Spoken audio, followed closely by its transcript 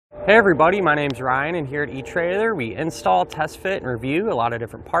Hey everybody, my name's Ryan, and here at eTrailer we install, test fit, and review a lot of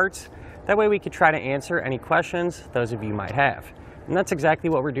different parts. That way we could try to answer any questions those of you might have. And that's exactly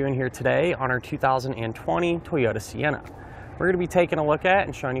what we're doing here today on our 2020 Toyota Sienna. We're going to be taking a look at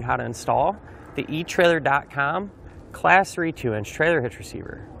and showing you how to install the etrailer.com Class 3 2-inch trailer hitch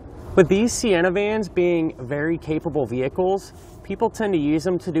receiver. With these Sienna vans being very capable vehicles, people tend to use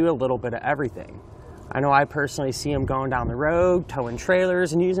them to do a little bit of everything. I know I personally see them going down the road, towing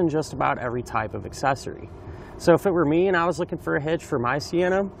trailers, and using just about every type of accessory. So if it were me and I was looking for a hitch for my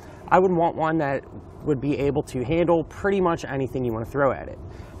Sienna, I would want one that would be able to handle pretty much anything you want to throw at it.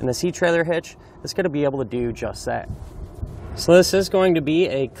 And this eTrailer hitch is going to be able to do just that. So this is going to be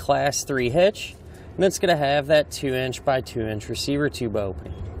a Class 3 hitch, and it's going to have that 2-inch by 2-inch receiver tube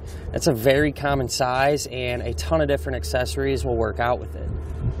opening. That's a very common size, and a ton of different accessories will work out with it.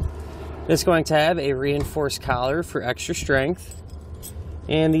 It's going to have a reinforced collar for extra strength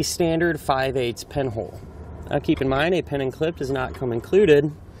and the standard 5/8 pinhole. Now keep in mind, a pin and clip does not come included,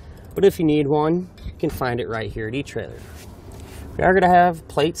 but if you need one, you can find it right here at eTrailer. We are going to have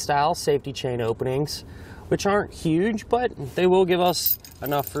plate style safety chain openings, which aren't huge, but they will give us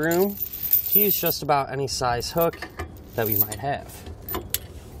enough room to use just about any size hook that we might have.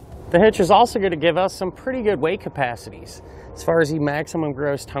 The hitch is also going to give us some pretty good weight capacities. As far as the maximum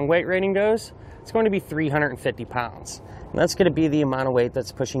gross tongue weight rating goes, it's going to be 350 pounds. And that's going to be the amount of weight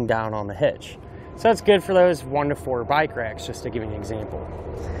that's pushing down on the hitch. So that's good for those 1 to 4 bike racks, just to give you an example.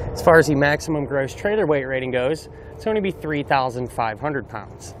 As far as the maximum gross trailer weight rating goes, it's going to be 3,500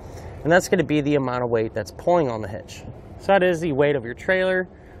 pounds. And that's going to be the amount of weight that's pulling on the hitch. So that is the weight of your trailer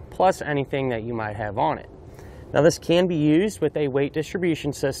plus anything that you might have on it. Now this can be used with a weight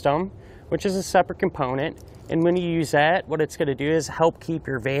distribution system, which is a separate component. And when you use that, what it's going to do is help keep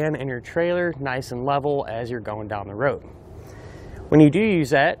your van and your trailer nice and level as you're going down the road. When you do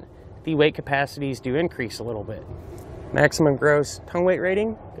use that, the weight capacities do increase a little bit. Maximum gross tongue weight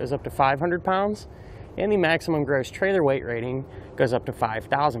rating goes up to 500 pounds, and the maximum gross trailer weight rating goes up to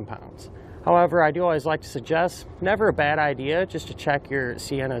 5,000 pounds. However, I do always like to suggest, never a bad idea just to check your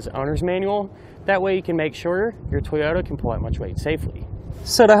Sienna's owner's manual. That way you can make sure your Toyota can pull that much weight safely.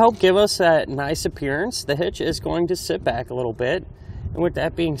 So to help give us that nice appearance, the hitch is going to sit back a little bit. And with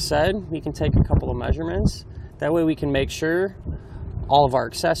that being said, we can take a couple of measurements. That way we can make sure all of our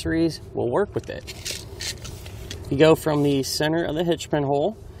accessories will work with it. You go from the center of the hitch pin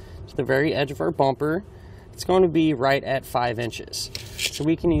hole to the very edge of our bumper. It's going to be right at 5 inches. So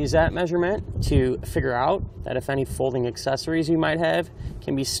we can use that measurement to figure out that if any folding accessories you might have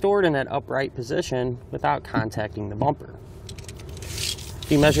can be stored in that upright position without contacting the bumper.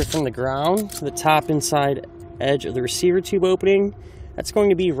 If you measure from the ground to the top inside edge of the receiver tube opening, that's going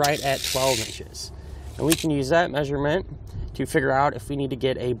to be right at 12 inches. And we can use that measurement to figure out if we need to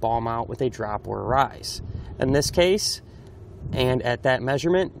get a ball mount with a drop or a rise. In this case, and at that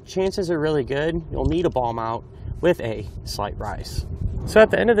measurement, chances are really good you'll need a ball mount with a slight rise. So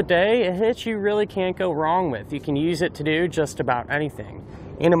at the end of the day, a hitch you really can't go wrong with. You can use it to do just about anything.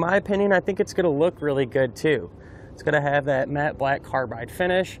 And in my opinion, I think it's going to look really good too. It's going to have that matte black carbide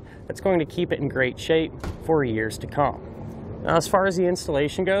finish that's going to keep it in great shape for years to come. Now as far as the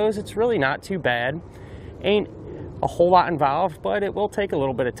installation goes, it's really not too bad. Ain't a whole lot involved, but it will take a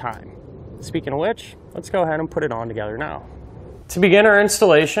little bit of time. Speaking of which, let's go ahead and put it on together now. To begin our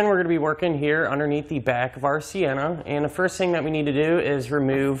installation, we're going to be working here underneath the back of our Sienna, and the first thing that we need to do is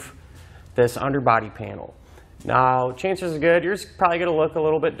remove this underbody panel. Now, chances are good, yours is probably going to look a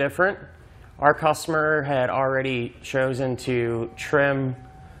little bit different. Our customer had already chosen to trim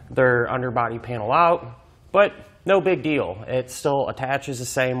their underbody panel out, but no big deal. It still attaches the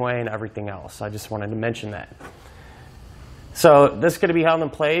same way and everything else. I just wanted to mention that. So this is going to be held in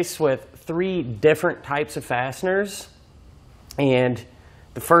place with 3 different types of fasteners. And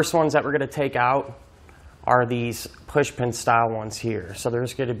the first ones that we're going to take out are these push pin style ones here. So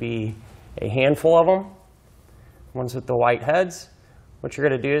there's going to be a handful of them, ones with the white heads. What you're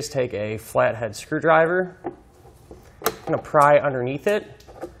going to do is take a flathead screwdriver, going to pry underneath it.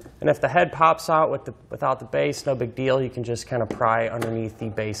 And if the head pops out without the base, no big deal. You can just kind of pry underneath the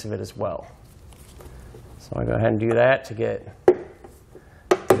base of it as well. So I'll go ahead and do that to get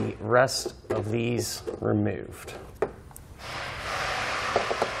the rest of these removed.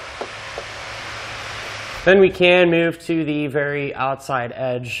 Then we can move to the very outside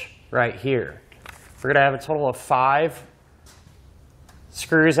edge right here. We're going to have a total of 5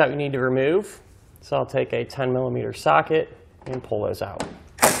 screws that we need to remove. So I'll take a 10mm socket and pull those out.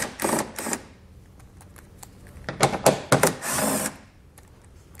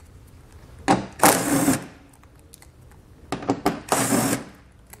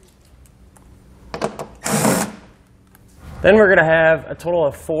 Then we're going to have a total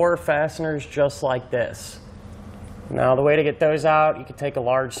of 4 fasteners just like this. Now the way to get those out, you can take a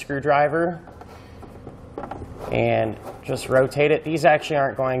large screwdriver and just rotate it. These actually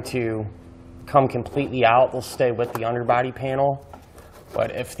aren't going to come completely out. They'll stay with the underbody panel.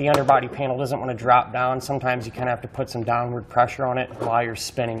 But if the underbody panel doesn't want to drop down, sometimes you kind of have to put some downward pressure on it while you're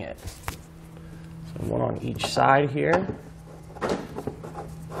spinning it. So one on each side here.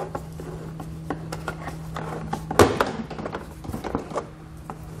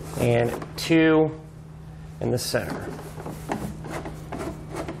 And 2 in the center.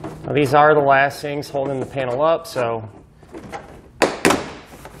 Now these are the lastings holding the panel up, so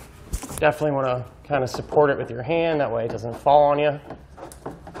definitely want to kind of support it with your hand, that way it doesn't fall on you.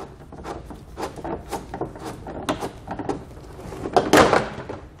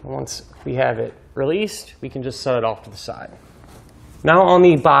 Once we have it released, we can just set it off to the side. Now on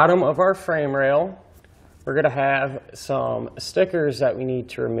the bottom of our frame rail, we're going to have some stickers that we need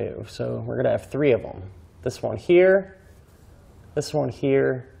to remove. So we're going to have 3 of them. This one here,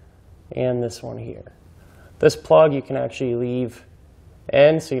 and this one here. This plug you can actually leave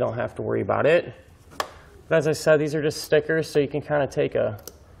in, so you don't have to worry about it. But as I said, these are just stickers, so you can kind of take a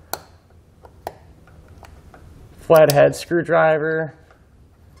flathead screwdriver,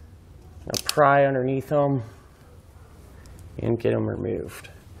 pry underneath them, and get them removed.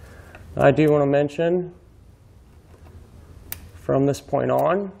 Now, I do want to mention, from this point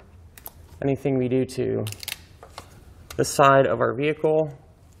on, anything we do to this side of our vehicle,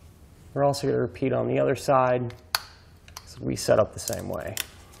 we're also going to repeat on the other side, so we set up the same way.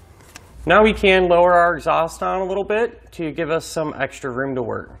 Now we can lower our exhaust down a little bit to give us some extra room to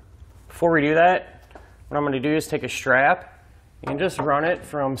work. Before we do that, what I'm going to do is take a strap and just run it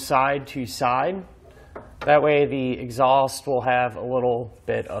from side to side. That way the exhaust will have a little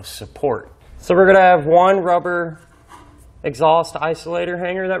bit of support. So we're going to have 1 rubber exhaust isolator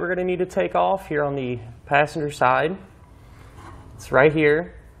hanger that we're going to need to take off here on the passenger side. It's right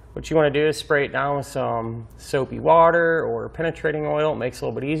here. What you want to do is spray it down with some soapy water or penetrating oil. It makes it a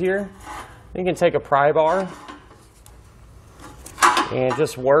little bit easier. You can take a pry bar and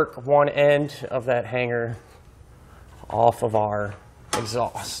just work one end of that hanger off of our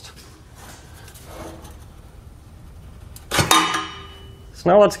exhaust. So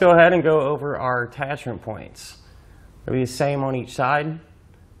now let's go ahead and go over our attachment points. It'll be the same on each side. There's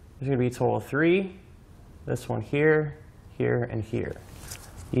going to be a total of 3. This one here, here, and here.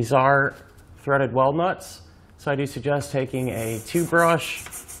 These are threaded weld nuts, so I do suggest taking a toothbrush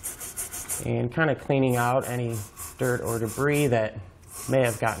and kind of cleaning out any dirt or debris that may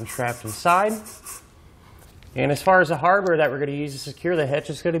have gotten trapped inside. And as far as the hardware that we're going to use to secure the hitch,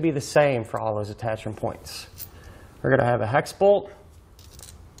 it's going to be the same for all those attachment points. We're going to have a hex bolt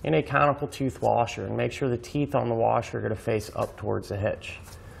and a conical tooth washer, and make sure the teeth on the washer are going to face up towards the hitch.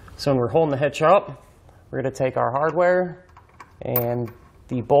 So when we're holding the hitch up, we're going to take our hardware, and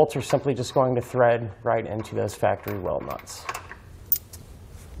the bolts are simply just going to thread right into those factory weld nuts.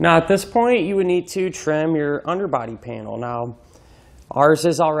 Now at this point, you would need to trim your underbody panel. Now ours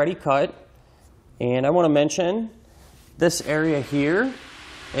is already cut, and I want to mention this area here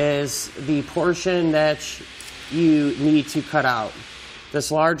is the portion that you need to cut out.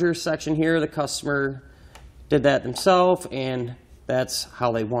 This larger section here, the customer did that themselves, and that's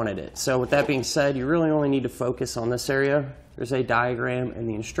how they wanted it. So with that being said, you really only need to focus on this area. There's a diagram in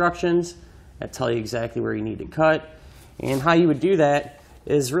the instructions that tell you exactly where you need to cut. And how you would do that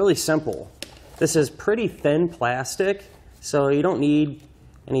is really simple. This is pretty thin plastic, so you don't need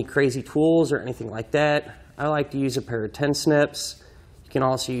any crazy tools or anything like that. I like to use a pair of 10 snips. You can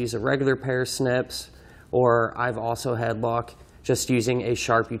also use a regular pair of snips, or I've also had luck just using a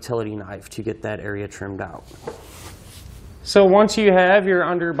sharp utility knife to get that area trimmed out. So once you have your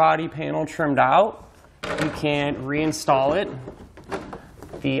underbody panel trimmed out, you can reinstall it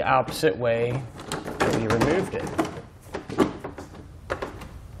the opposite way that we removed it.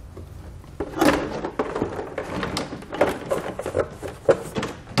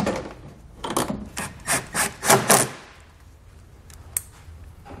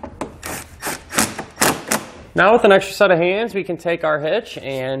 Now with an extra set of hands, we can take our hitch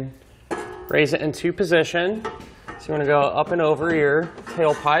and raise it into position. So you want to go up and over your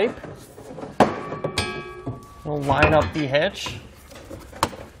tailpipe. We'll line up the hitch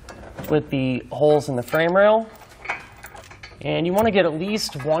with the holes in the frame rail. And you want to get at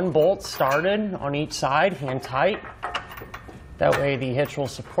least 1 bolt started on each side, hand tight. That way the hitch will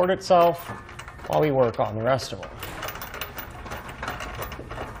support itself while we work on the rest of them.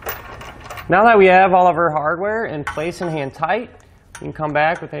 Now that we have all of our hardware in place and hand tight, we can come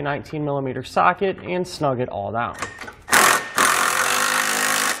back with a 19mm socket and snug it all down.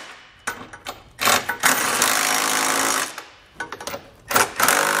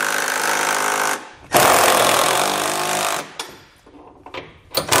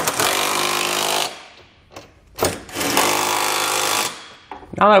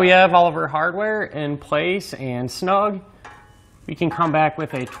 Now that we have all of our hardware in place and snug, we can come back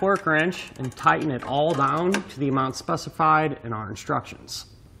with a torque wrench and tighten it all down to the amount specified in our instructions.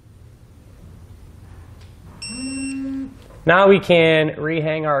 Now we can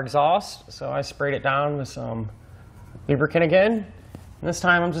rehang our exhaust. So I sprayed it down with some lubricant again. And this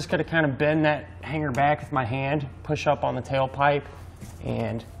time I'm just going to kind of bend that hanger back with my hand, push up on the tailpipe,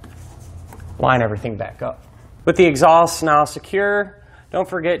 and line everything back up. With the exhaust now secure, don't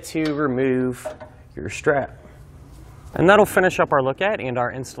forget to remove your strap. And that'll finish up our look at and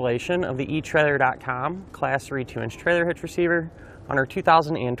our installation of the etrailer.com Class 3 2-inch trailer hitch receiver on our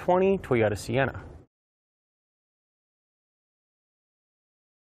 2020 Toyota Sienna.